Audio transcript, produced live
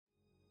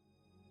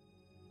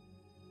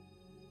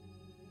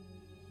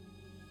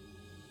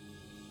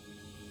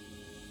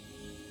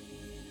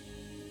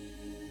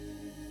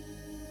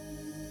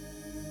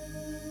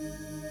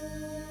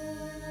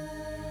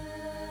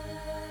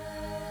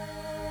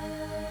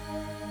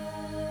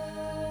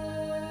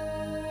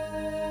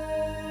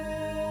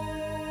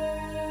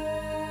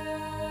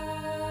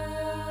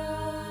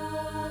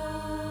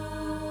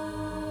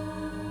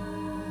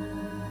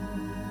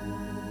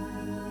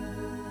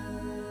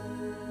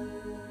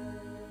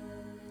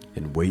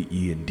And wait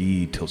ye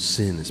indeed till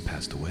sin is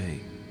passed away.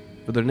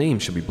 For their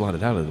names shall be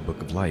blotted out of the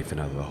book of life and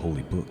out of the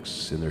holy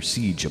books, and their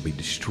seed shall be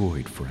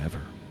destroyed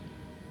forever.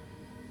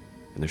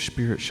 And their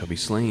spirits shall be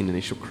slain, and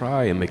they shall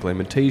cry and make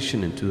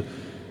lamentation into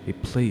a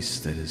place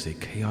that is a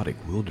chaotic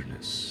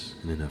wilderness,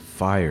 and in a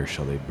fire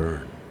shall they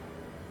burn.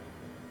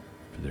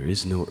 For there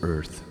is no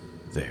earth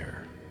there.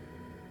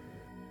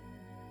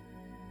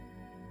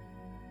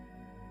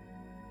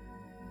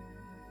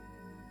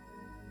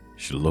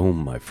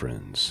 Shalom, my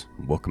friends.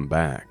 Welcome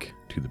back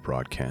to the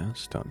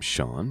broadcast. I'm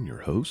Sean, your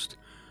host.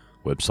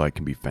 Website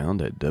can be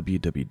found at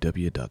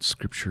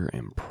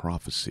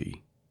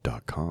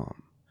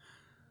www.scriptureandprophecy.com.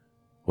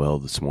 Well,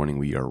 this morning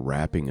we are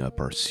wrapping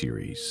up our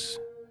series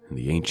in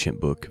the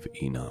ancient book of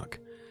Enoch.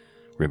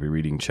 We're going to be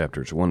reading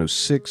chapters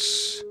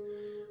 106,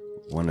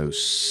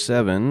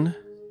 107,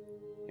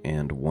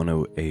 and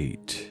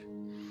 108.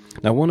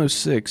 Now,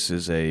 106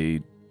 is a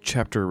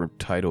chapter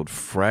titled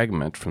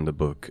Fragment from the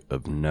Book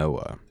of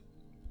Noah.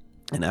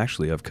 And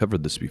actually, I've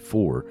covered this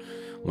before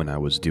when I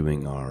was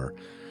doing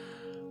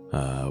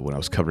when I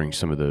was covering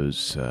some of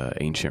those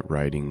ancient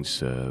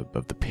writings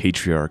of the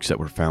patriarchs that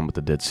were found with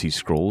the Dead Sea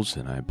Scrolls,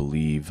 and I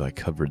believe I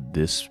covered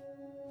this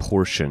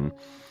portion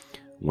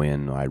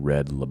when I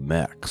read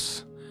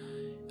Lamech's,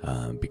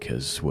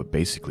 because what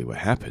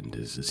happened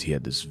is he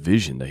had this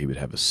vision that he would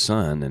have a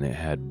son, and it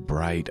had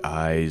bright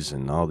eyes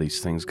and all these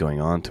things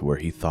going on to where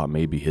he thought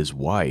maybe his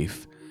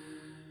wife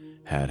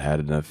had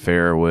an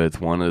affair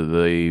with one of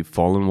the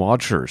fallen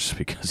watchers,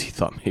 because he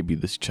thought maybe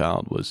this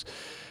child was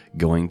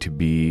going to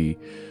be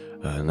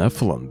an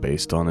Nephilim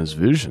based on his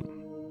vision,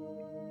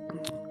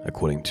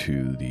 according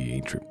to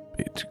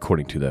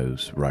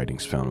those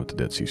writings found with the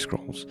Dead Sea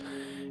Scrolls.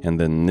 And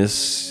then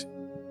this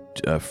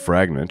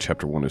fragment,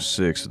 chapter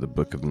 106 of the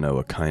book of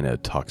Noah, kind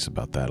of talks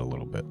about that a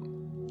little bit.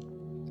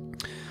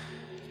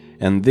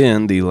 And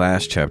then the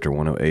last chapter,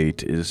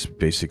 108, is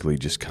basically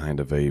just kind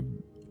of a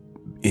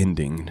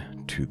ending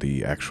to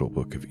the actual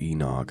book of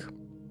Enoch,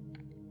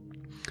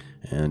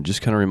 and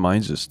just kind of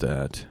reminds us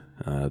that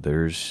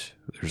there's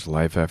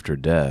life after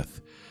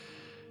death,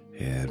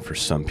 and for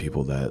some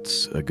people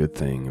that's a good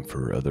thing, and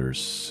for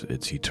others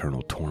it's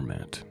eternal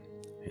torment.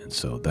 And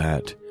so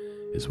that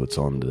is what's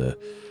on the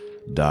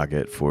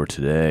docket for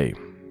today,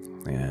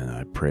 and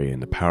I pray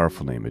in the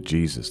powerful name of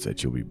Jesus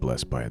that you'll be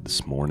blessed by it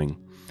this morning.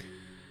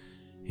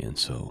 And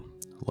so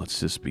let's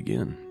just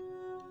begin,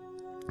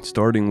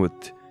 starting with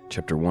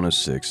Chapter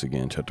 106,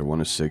 again, chapter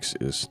 106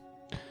 is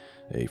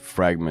a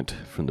fragment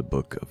from the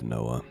book of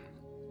Noah.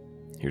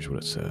 Here's what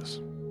it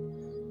says.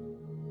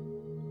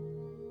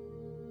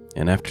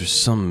 And after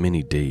some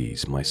many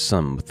days, my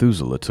son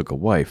Methuselah took a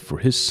wife for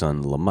his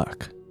son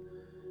Lamech,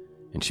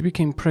 and she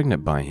became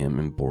pregnant by him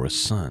and bore a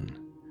son.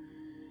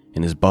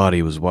 And his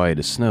body was white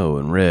as snow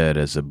and red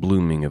as the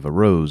blooming of a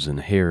rose, and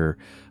the hair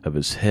of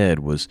his head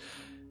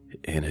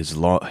and his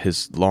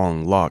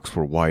long locks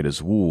were white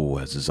as wool,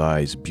 as his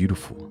eyes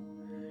beautiful.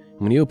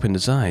 When he opened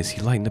his eyes, he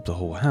lightened up the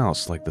whole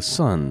house like the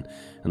sun,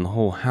 and the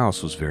whole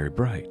house was very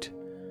bright.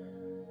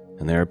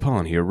 And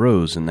thereupon he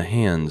arose in the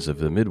hands of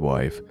the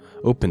midwife,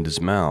 opened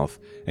his mouth,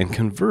 and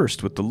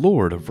conversed with the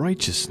Lord of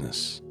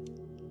righteousness.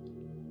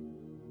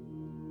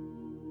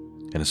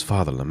 And his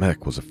father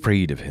Lamech was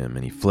afraid of him,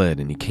 and he fled,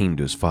 and he came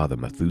to his father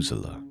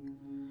Methuselah.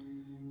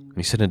 And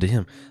he said unto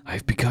him, I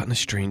have begotten a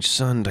strange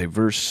son,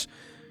 diverse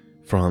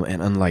from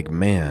and unlike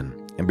man,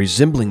 and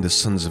resembling the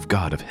sons of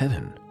God of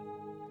heaven.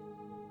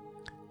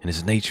 And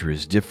his nature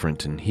is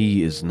different, and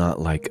he is not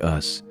like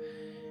us.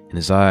 And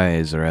his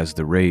eyes are as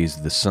the rays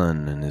of the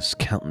sun, and his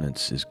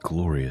countenance is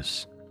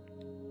glorious.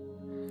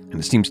 And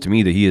it seems to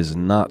me that he is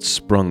not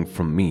sprung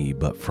from me,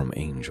 but from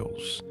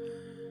angels.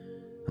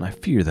 And I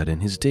fear that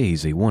in his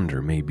days a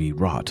wonder may be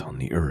wrought on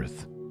the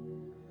earth.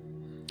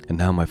 And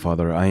now, my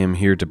father, I am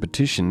here to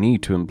petition thee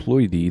to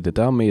employ thee, that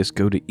thou mayest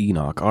go to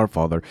Enoch our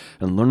father,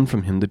 and learn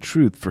from him the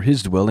truth, for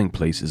his dwelling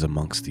place is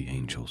amongst the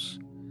angels.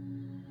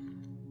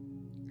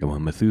 And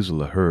when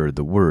Methuselah heard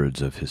the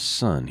words of his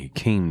son, he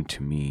came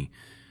to me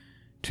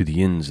to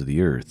the ends of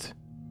the earth,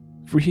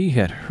 for he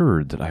had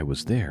heard that I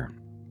was there.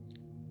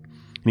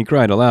 And he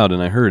cried aloud,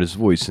 and I heard his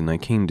voice, and I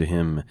came to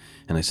him,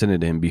 and I said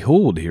unto him,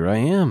 Behold, here I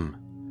am,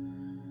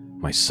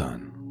 my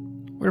son,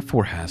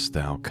 wherefore hast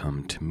thou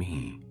come to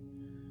me?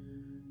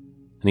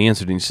 And he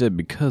answered and he said,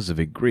 Because of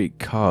a great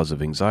cause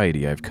of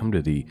anxiety I have come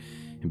to thee,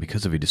 and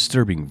because of a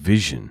disturbing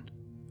vision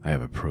I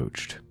have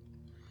approached.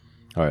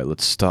 All right,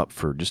 let's stop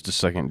for just a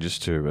second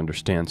just to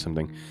understand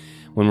something.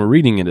 When we're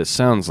reading it, it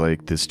sounds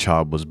like this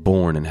child was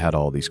born and had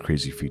all these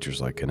crazy features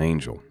like an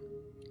angel.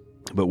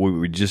 But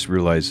we just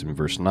realized in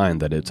verse 9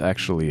 that it's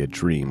actually a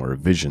dream or a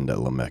vision that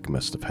Lamech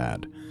must have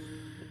had.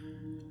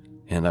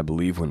 And I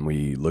believe when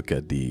we look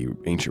at the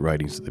ancient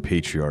writings of the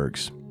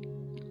patriarchs,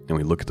 and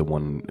we look at the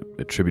one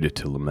attributed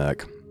to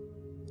Lamech,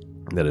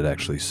 that it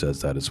actually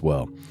says that as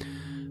well.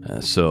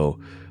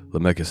 So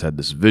Lamech has had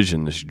this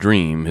vision, this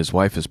dream. His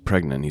wife is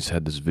pregnant. He's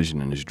had this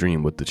vision in his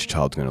dream what this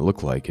child's going to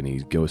look like. And he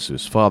goes to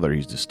his father.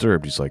 He's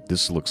disturbed. He's like,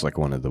 this looks like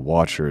one of the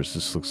watchers.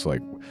 This looks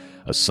like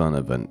a son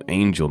of an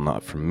angel,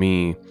 not from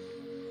me.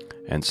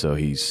 And so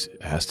he's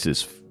asked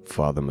his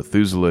father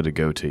Methuselah to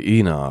go to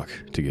Enoch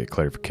to get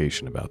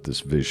clarification about this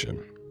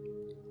vision.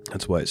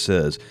 That's why it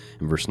says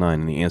in verse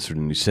 9, and he answered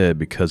and he said,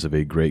 because of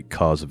a great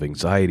cause of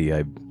anxiety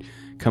I've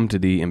come to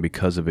thee, and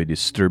because of a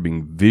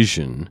disturbing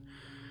vision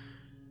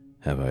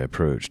have I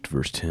approached.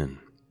 Verse 10,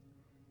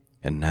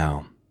 and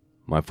now,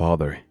 my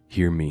father,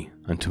 hear me.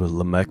 Unto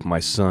Lamech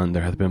my son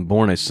there hath been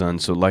born a son,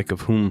 so like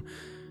of whom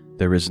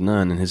there is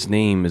none, and his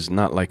name is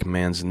not like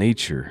man's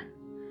nature.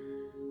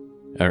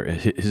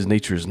 His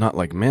nature is not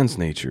like man's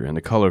nature, and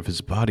the color of his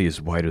body is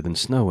whiter than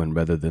snow, and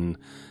rather than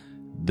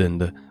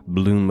the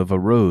bloom of a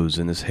rose,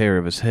 and his hair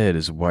of his head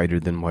is whiter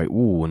than white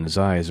wool, and his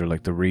eyes are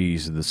like the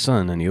rays of the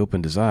sun. And he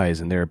opened his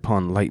eyes, and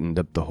thereupon lightened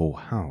up the whole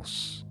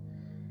house.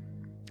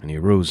 And he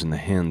arose in the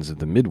hands of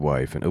the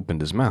midwife, and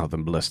opened his mouth,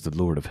 and blessed the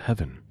Lord of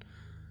heaven.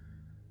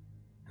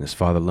 And his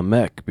father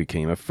Lamech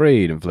became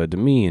afraid, and fled to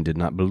me, and did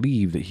not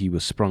believe that he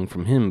was sprung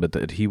from him, but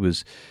that he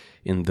was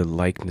in the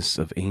likeness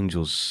of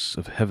angels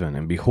of heaven.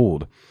 And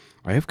behold,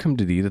 I have come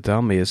to thee, that thou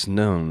mayest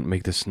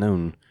make this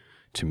known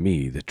to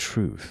me the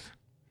truth.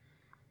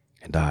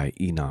 And I,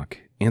 Enoch,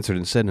 answered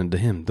and said unto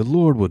him, the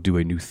Lord will do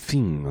a new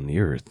thing on the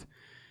earth.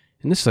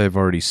 And this I have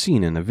already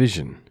seen in a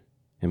vision,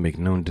 and make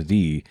known to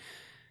thee,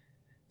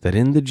 that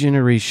in the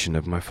generation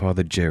of my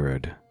father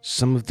Jared,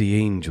 some of the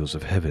angels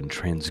of heaven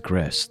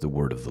transgress the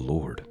word of the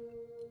Lord.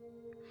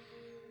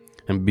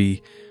 And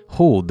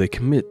behold, they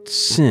commit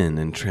sin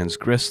and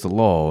transgress the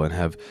law, and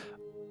have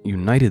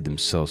united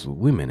themselves with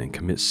women, and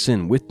commit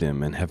sin with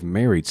them, and have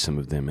married some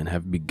of them, and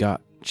have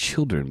begot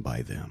children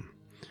by them.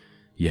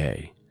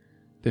 Yea,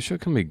 there shall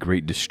come a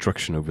great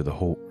destruction over the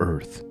whole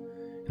earth,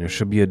 and there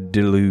shall be a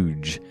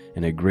deluge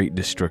and a great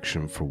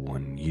destruction for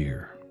 1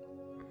 year.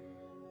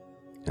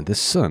 And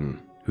this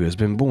son who has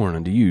been born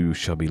unto you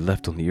shall be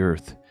left on the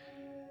earth,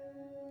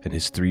 and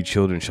his 3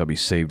 children shall be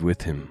saved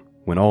with him.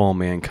 When all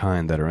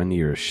mankind that are on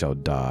the earth shall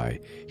die,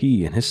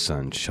 he and his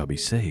sons shall be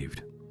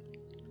saved.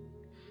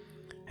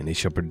 And they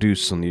shall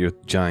produce on the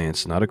earth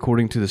giants, not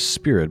according to the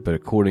spirit, but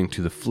according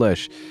to the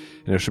flesh.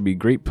 And there shall be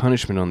great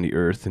punishment on the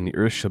earth, and the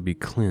earth shall be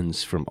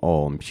cleansed from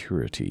all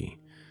impurity.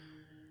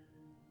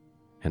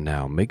 And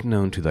now make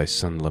known to thy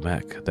son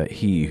Lamech that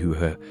he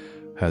who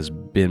has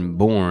been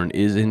born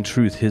is in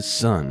truth his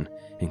son,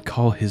 and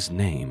call his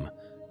name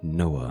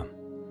Noah.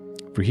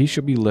 For he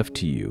shall be left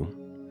to you,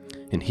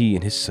 and he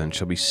and his son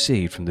shall be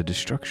saved from the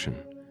destruction,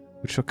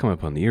 which shall come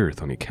upon the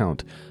earth on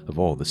account of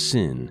all the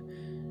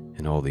sin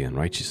and all the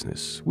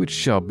unrighteousness, which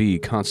shall be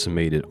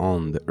consummated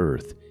on the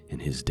earth in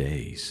his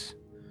days.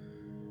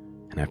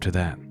 And after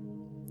that,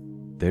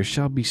 there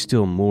shall be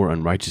still more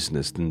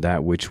unrighteousness than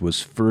that which was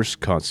first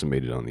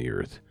consummated on the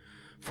earth.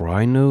 For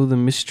I know the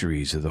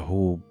mysteries of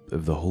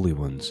the holy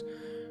ones,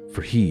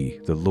 for he,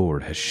 the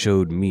Lord, has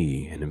showed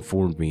me and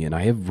informed me, and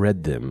I have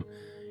read them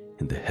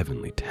in the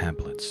heavenly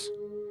tablets.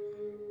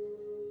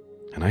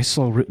 And I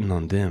saw written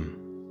on them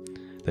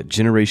that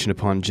generation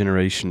upon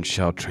generation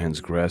shall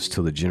transgress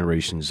till the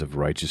generations of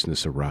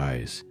righteousness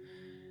arise.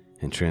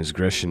 And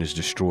transgression is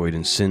destroyed,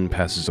 and sin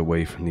passes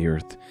away from the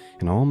earth,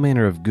 and all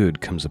manner of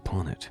good comes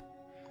upon it.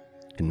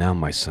 And now,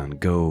 my son,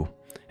 go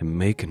and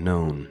make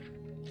known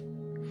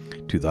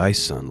to thy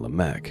son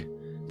Lamech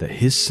that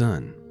his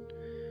son,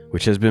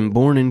 which has been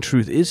born in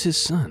truth, is his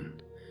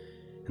son,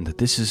 and that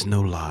this is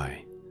no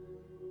lie.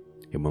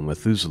 And when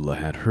Methuselah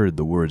had heard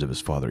the words of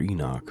his father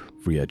Enoch,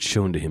 for he had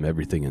shown to him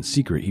everything in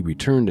secret, he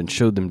returned and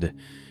showed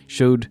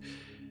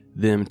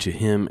them to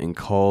him, and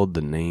called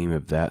the name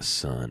of that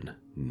son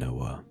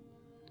Noah,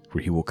 for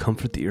he will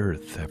comfort the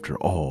earth after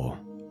all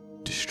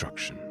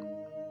destruction.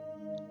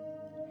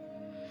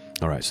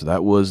 All right, so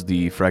that was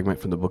the fragment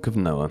from the book of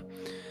Noah.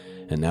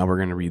 And now we're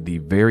going to read the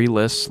very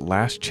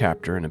last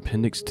chapter, an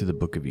appendix to the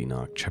book of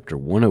Enoch, chapter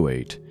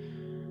 108,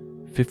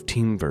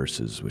 15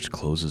 verses, which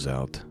closes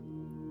out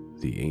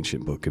the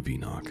ancient book of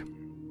Enoch.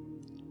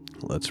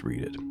 Let's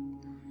read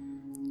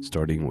it,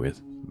 starting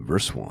with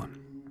verse 1.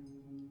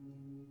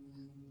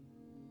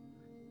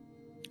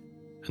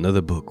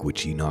 Another book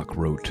which Enoch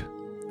wrote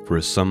for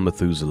his son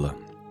Methuselah,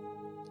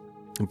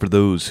 and for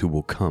those who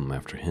will come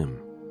after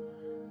him,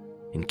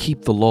 and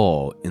keep the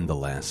law in the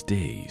last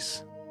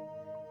days.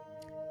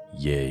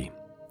 Yea,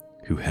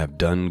 who have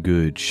done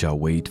good shall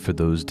wait for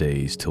those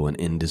days till an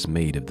end is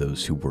made of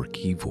those who work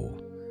evil,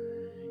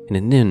 and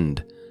an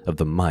end of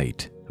the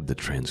might of the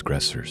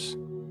transgressors.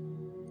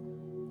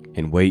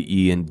 And wait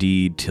ye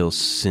indeed till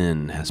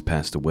sin has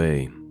passed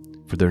away,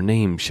 for their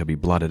names shall be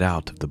blotted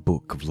out of the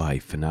book of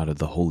life and out of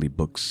the holy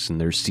books, and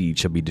their seed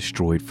shall be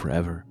destroyed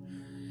forever.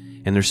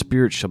 And their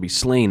spirits shall be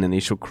slain, and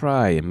they shall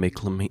cry and make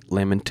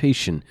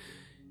lamentation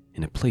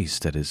in a place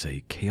that is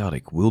a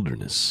chaotic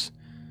wilderness,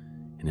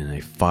 and in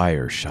a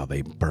fire shall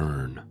they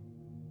burn,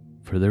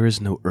 for there is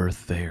no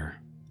earth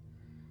there.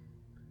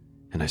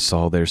 And I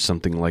saw there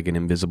something like an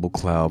invisible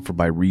cloud, for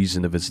by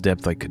reason of its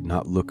depth I could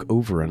not look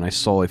over, and I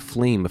saw a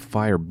flame of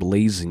fire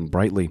blazing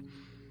brightly,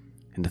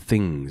 and the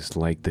things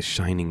like the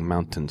shining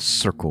mountains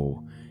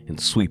circle and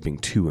sweeping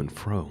to and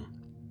fro.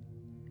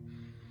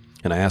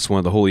 And I asked one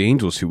of the holy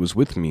angels who was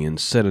with me, and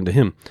said unto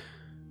him,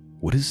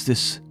 What is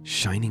this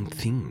shining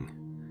thing?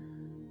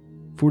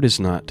 For it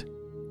is not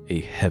a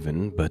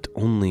heaven, but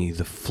only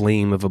the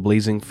flame of a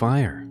blazing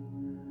fire,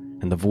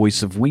 and the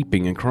voice of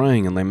weeping and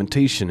crying and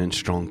lamentation and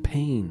strong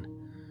pain.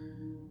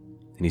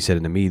 And he said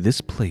unto me,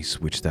 This place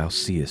which thou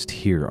seest,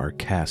 here are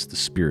cast the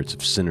spirits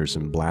of sinners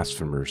and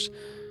blasphemers,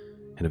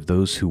 and of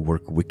those who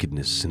work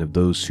wickedness, and of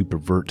those who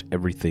pervert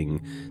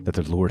everything that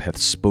the Lord hath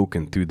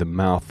spoken through the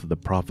mouth of the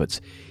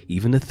prophets,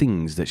 even the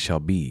things that shall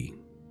be.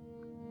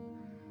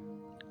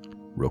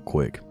 Real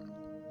quick.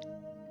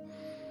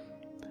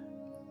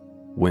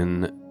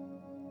 When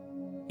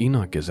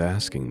Enoch is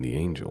asking the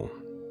angel,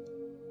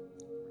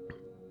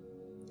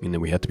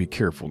 we have to be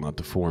careful not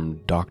to form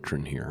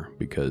doctrine here,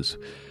 because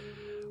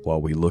while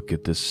we look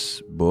at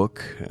this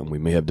book and we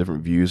may have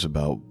different views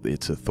about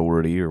its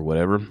authority or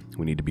whatever,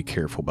 we need to be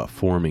careful about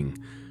forming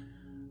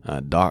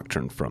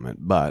doctrine from it.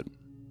 But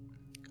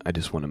I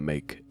just want to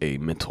make a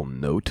mental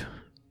note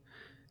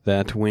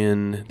that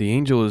when the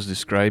angel is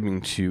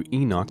describing to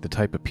Enoch the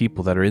type of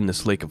people that are in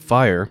this lake of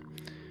fire,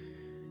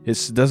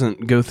 it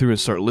doesn't go through and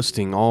start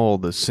listing all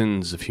the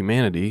sins of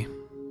humanity,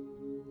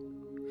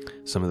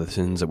 some of the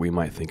sins that we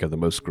might think are the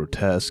most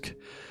grotesque.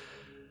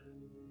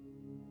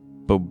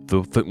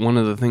 But one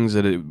of the things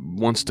that it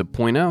wants to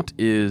point out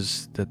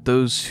is that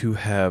those who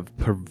have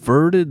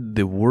perverted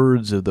the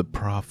words of the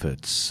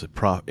prophets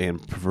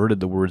and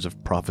perverted the words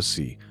of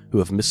prophecy, who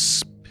have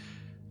Let's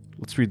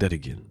read that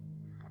again.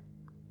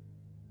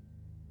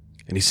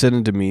 And he said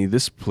unto me,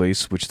 This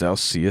place which thou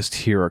seest,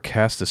 here are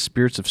cast the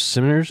spirits of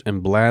sinners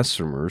and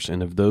blasphemers,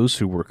 and of those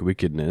who work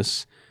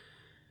wickedness,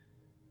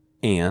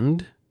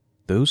 and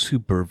those who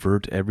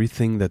pervert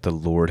everything that the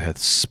Lord hath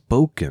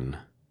spoken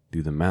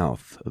through the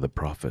mouth of the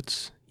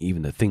prophets,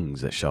 even the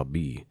things that shall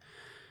be.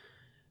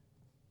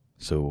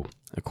 So,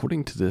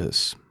 according to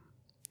this,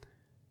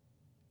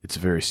 it's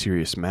a very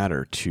serious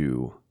matter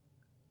to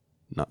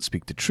not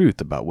speak the truth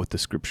about what the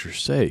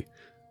scriptures say,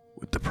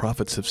 what the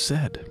prophets have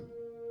said.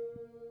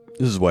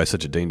 This is why it's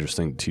such a dangerous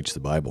thing to teach the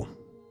Bible.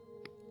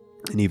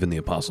 And even the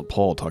Apostle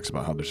Paul talks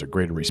about how there's a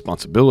greater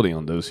responsibility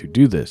on those who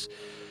do this,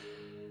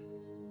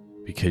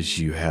 because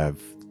you have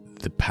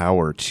the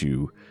power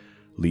to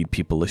lead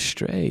people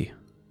astray,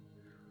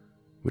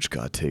 which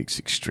God takes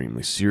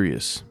extremely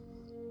serious.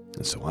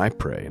 And so I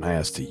pray, and I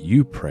ask that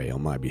you pray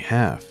on my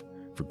behalf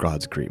for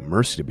God's great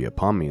mercy to be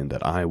upon me, and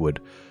that I would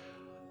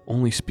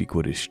only speak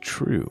what is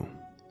true.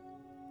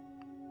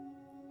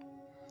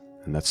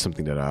 And that's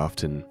something that I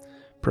often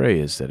pray,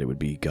 is that it would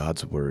be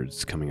God's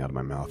words coming out of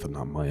my mouth and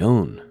not my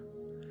own,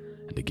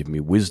 and to give me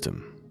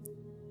wisdom.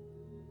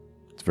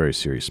 It's a very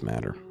serious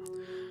matter.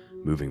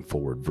 Moving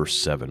forward, verse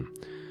 7.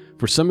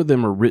 For some of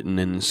them are written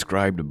and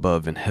inscribed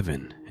above in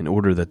heaven, in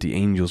order that the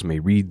angels may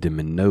read them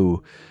and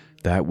know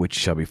that which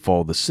shall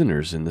befall the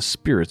sinners and the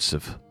spirits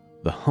of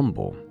the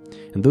humble,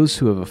 and those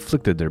who have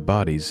afflicted their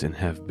bodies and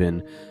have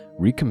been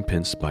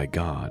recompensed by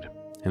God,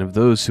 and of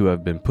those who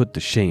have been put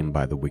to shame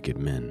by the wicked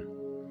men,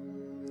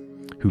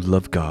 who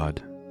love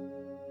God,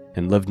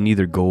 and loved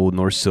neither gold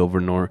nor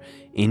silver nor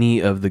any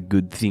of the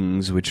good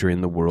things which are in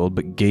the world,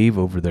 but gave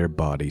over their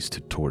bodies to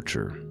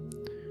torture,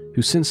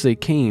 who since they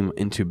came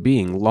into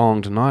being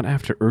longed not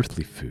after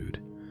earthly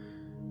food,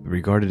 but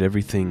regarded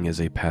everything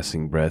as a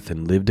passing breath,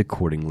 and lived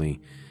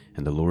accordingly.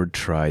 And the Lord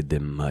tried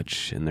them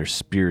much, and their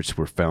spirits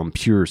were found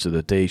pure, so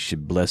that they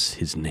should bless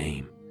his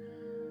name.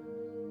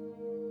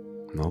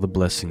 And all the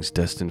blessings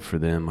destined for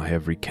them I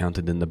have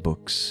recounted in the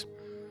books,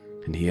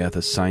 and he hath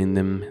assigned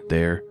them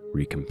their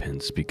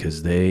recompense,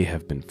 because they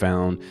have been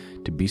found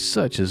to be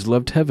such as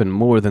loved heaven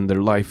more than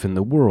their life in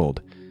the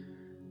world.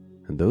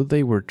 And though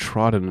they were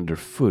trodden under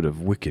foot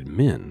of wicked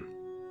men,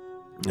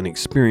 and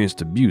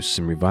experienced abuse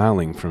and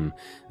reviling from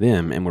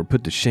them, and were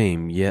put to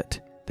shame, yet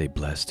they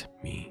blessed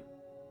me.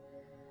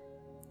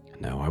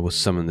 Now I will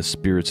summon the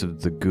spirits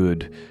of the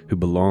good who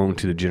belong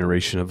to the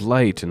generation of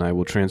light, and I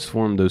will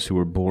transform those who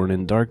were born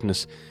in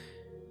darkness,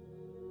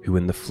 who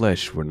in the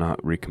flesh were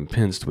not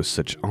recompensed with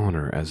such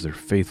honor as their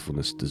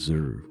faithfulness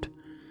deserved.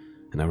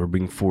 And I will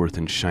bring forth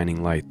in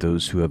shining light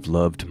those who have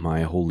loved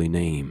my holy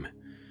name,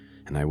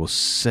 and I will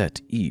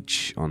set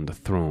each on the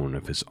throne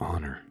of his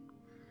honor.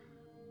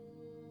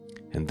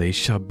 And they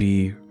shall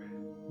be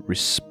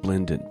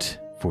resplendent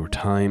for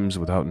times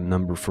without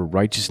number, for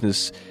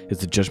righteousness is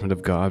the judgment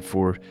of God,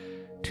 for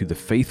to the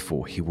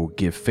faithful he will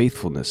give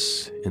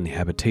faithfulness in the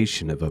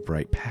habitation of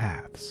upright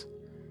paths.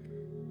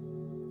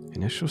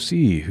 And I shall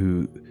see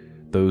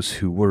those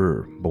who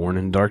were born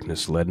in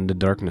darkness led into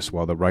darkness,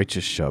 while the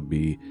righteous shall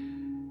be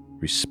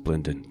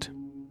resplendent.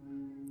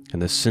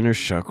 And the sinners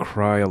shall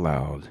cry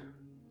aloud,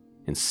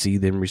 and see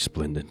them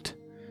resplendent.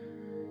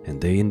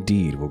 And they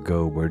indeed will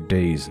go where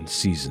days and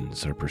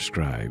seasons are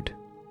prescribed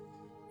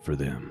for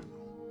them.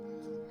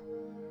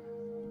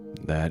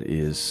 That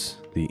is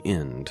the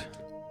end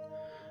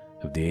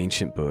of the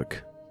ancient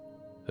book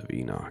of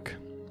Enoch.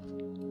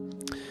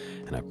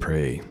 And I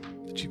pray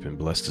that you've been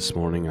blessed this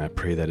morning, and I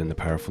pray that in the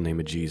powerful name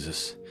of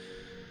Jesus,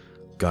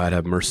 God,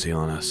 have mercy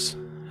on us.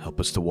 Help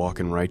us to walk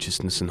in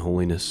righteousness and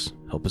holiness.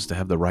 Help us to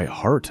have the right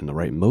heart and the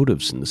right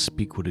motives, and to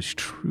speak what is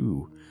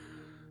true,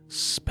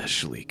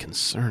 especially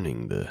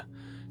concerning the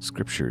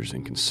scriptures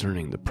and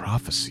concerning the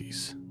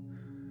prophecies.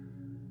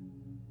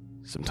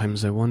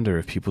 Sometimes I wonder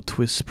if people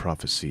twist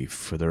prophecy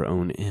for their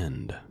own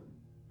end.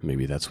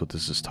 Maybe that's what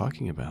this is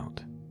talking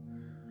about.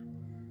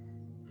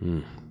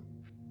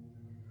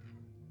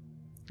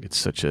 It's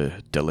such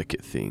a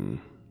delicate thing.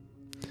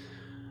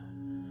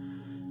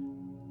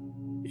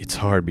 It's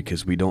hard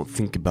because we don't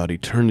think about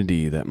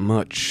eternity that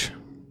much.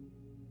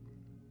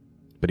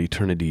 But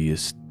eternity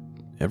is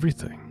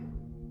everything.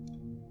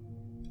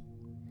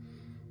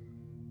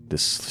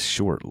 This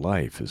short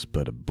life is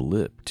but a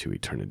blip to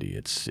eternity.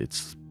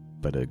 It's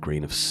but a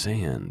grain of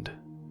sand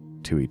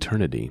to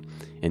eternity.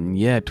 And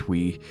yet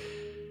we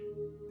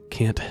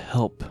can't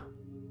help,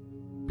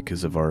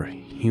 because of our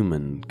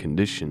human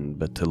condition,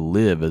 but to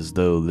live as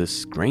though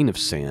this grain of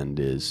sand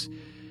is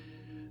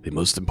the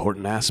most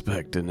important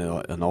aspect and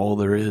all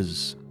there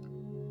is.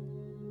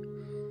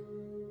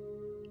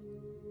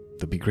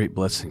 There'll be great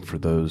blessing for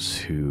those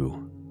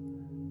who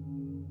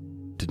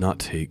did not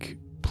take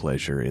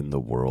pleasure in the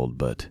world,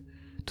 but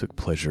took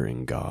pleasure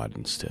in God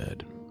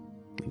instead,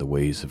 in the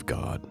ways of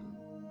God.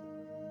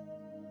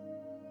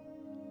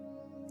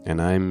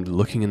 And I'm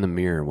looking in the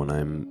mirror when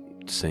I'm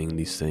saying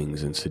these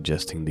things and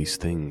suggesting these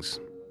things,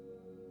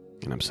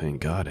 and I'm saying,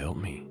 God, help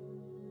me.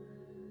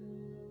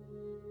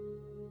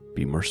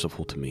 Be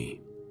merciful to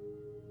me.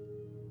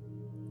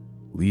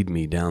 Lead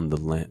me down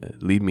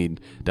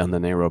the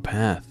narrow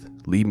path.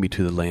 Lead me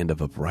to the land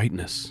of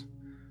uprightness.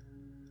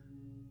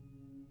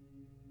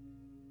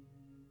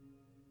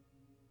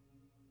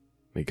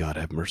 May God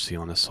have mercy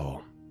on us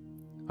all.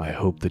 I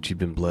hope that you've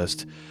been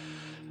blessed.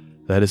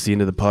 That is the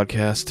end of the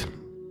podcast.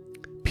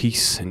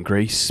 Peace and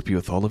grace be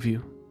with all of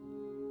you.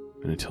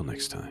 And until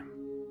next time,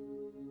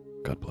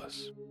 God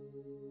bless.